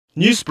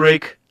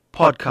Newsbreak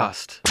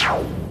Podcast.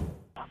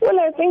 Well,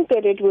 I think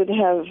that it would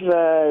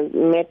have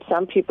met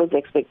some people's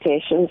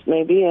expectations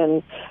maybe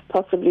and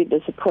possibly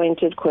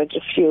disappointed quite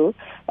a few,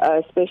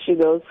 especially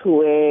those who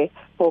were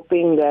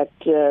hoping that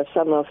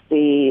some of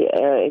the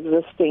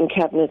existing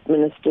cabinet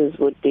ministers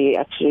would be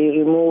actually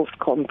removed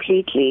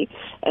completely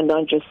and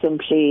not just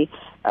simply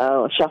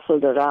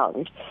shuffled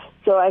around.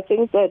 So I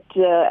think that,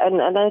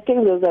 and I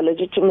think those are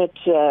legitimate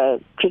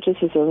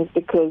criticisms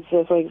because,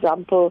 for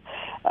example,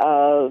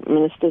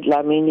 Minister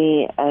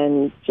Dlamini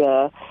and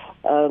the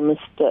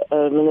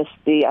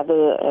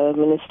other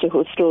minister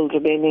who's still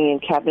remaining in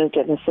cabinet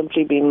and has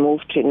simply been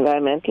moved to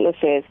environmental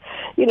affairs,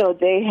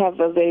 they have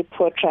a very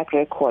poor track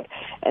record.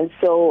 And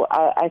so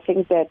I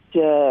think that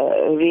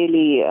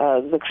really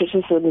the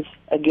criticisms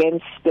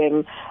against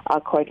them are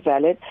quite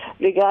valid.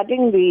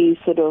 Regarding the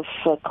sort of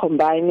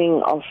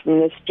combining of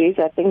ministries,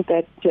 I think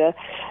that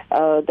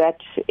that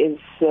is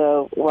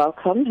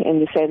welcome in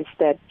the sense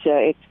that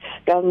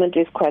government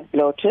is quite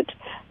bloated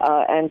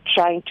and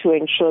trying to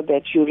ensure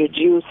that you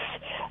reduce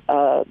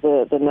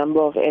the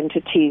number of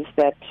entities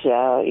that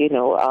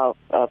are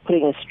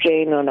putting a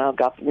strain on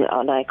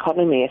our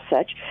economy as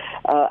such.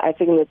 I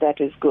think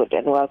that is good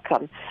and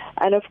welcome.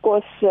 And of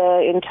course,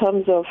 in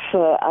terms of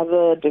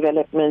other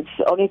developments,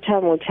 only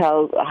time will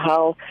tell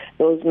how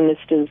those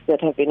ministers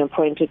that have been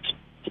appointed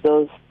to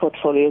those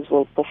portfolios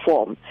will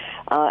perform.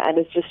 And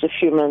it's just a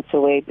few months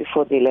away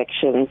before the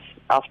elections,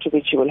 after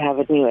which you will have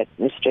a new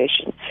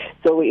administration.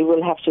 So we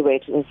will have to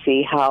wait and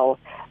see how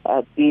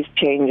these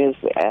changes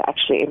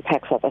actually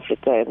impact South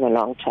Africa in the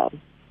long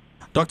term.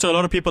 Doctor, a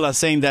lot of people are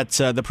saying that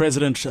the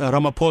President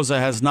Ramaphosa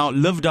has now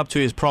lived up to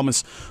his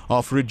promise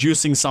of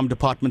reducing some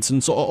departments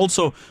and so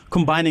also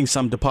combining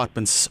some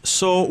departments.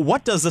 So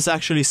what does this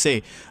actually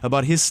say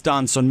about his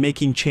stance on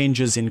making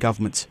changes in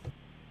government?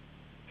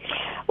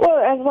 Well,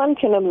 as one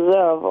can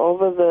observe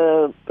over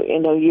the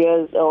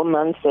years or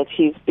months that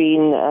he's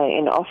been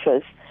in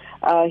office,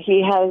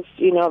 he has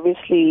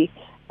obviously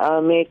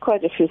made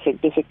quite a few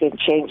significant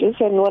changes,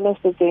 and one of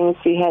the things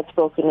he had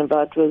spoken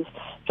about was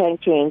trying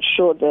to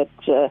ensure that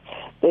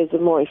there's a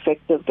more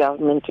effective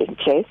government in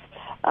place.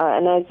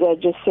 And as I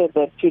just said,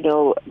 that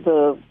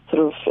the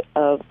sort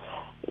of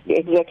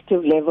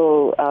executive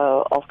level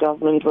of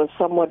government was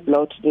somewhat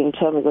bloated in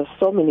terms of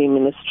so many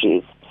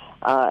ministries,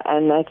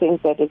 and I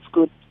think that it's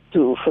good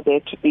for there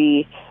to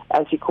be,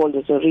 as he called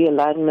it, a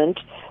realignment,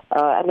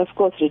 and of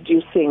course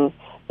reducing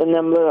the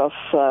number of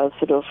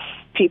sort of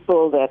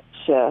people that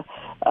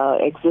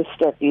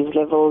exist at these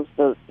levels,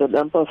 the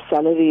number of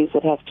salaries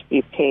that have to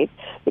be paid,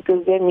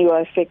 because then you are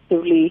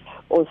effectively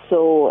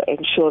also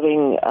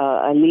ensuring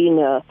a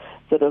leaner,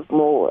 sort of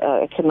more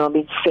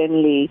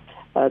economic-friendly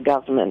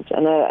government.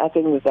 And I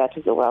think that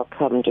is a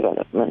welcome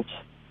development.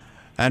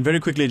 And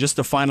very quickly, just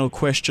a final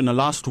question, a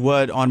last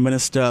word on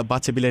Minister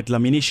Bathabile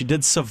Dlamini. She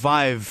did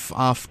survive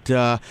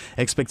after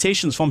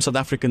expectations from South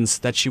Africans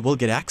that she will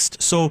get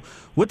axed. So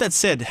with that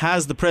said,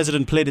 has the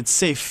President played it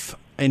safe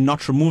in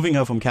not removing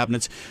her from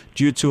cabinet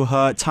due to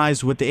her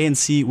ties with the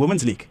ANC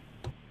Women's League?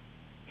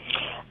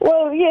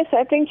 Well, yes,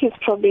 I think he's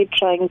probably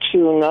trying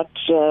to not,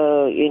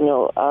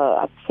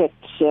 upset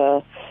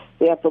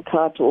the apple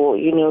cart or,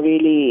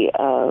 really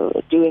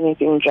do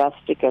anything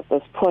drastic at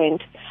this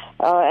point.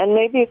 And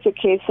maybe it's a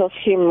case of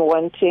him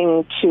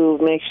wanting to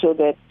make sure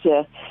that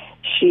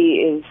she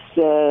is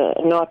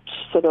not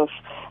sort of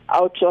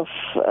out of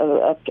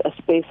a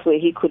space where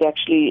he could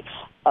actually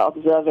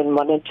observe and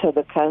monitor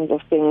the kinds of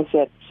things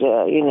that,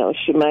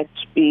 she might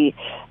be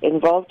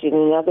involved in.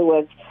 In other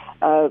words,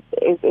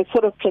 it's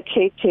sort of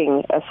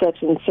placating a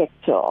certain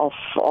sector of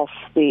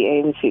the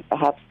ANC,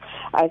 perhaps.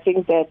 I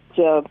think that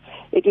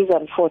it is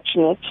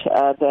unfortunate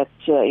that,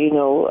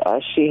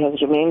 she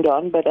has remained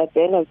on, but at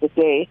the end of the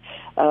day,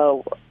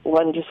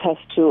 one just has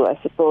to, I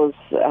suppose,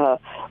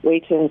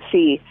 wait and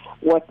see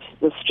what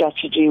the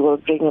strategy will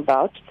bring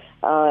about.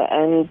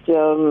 And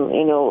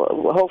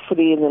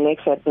hopefully in the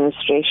next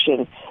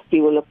administration, he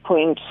will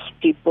appoint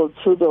people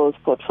to those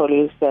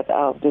portfolios that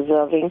are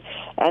deserving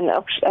and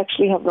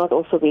actually have not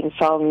also been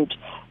found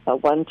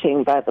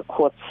wanting by the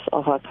courts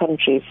of our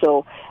country.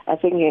 So I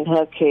think in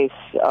her case,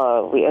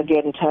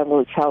 time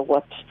will tell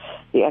what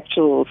the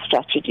actual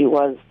strategy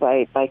was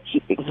by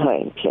keeping her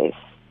in place.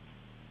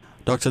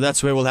 Doctor,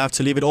 that's where we'll have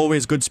to leave it.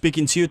 Always good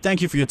speaking to you.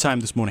 Thank you for your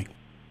time this morning.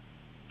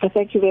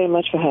 Thank you very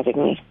much for having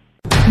me.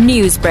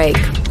 Newsbreak,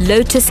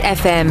 Lotus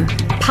FM,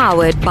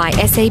 powered by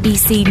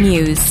SABC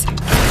News.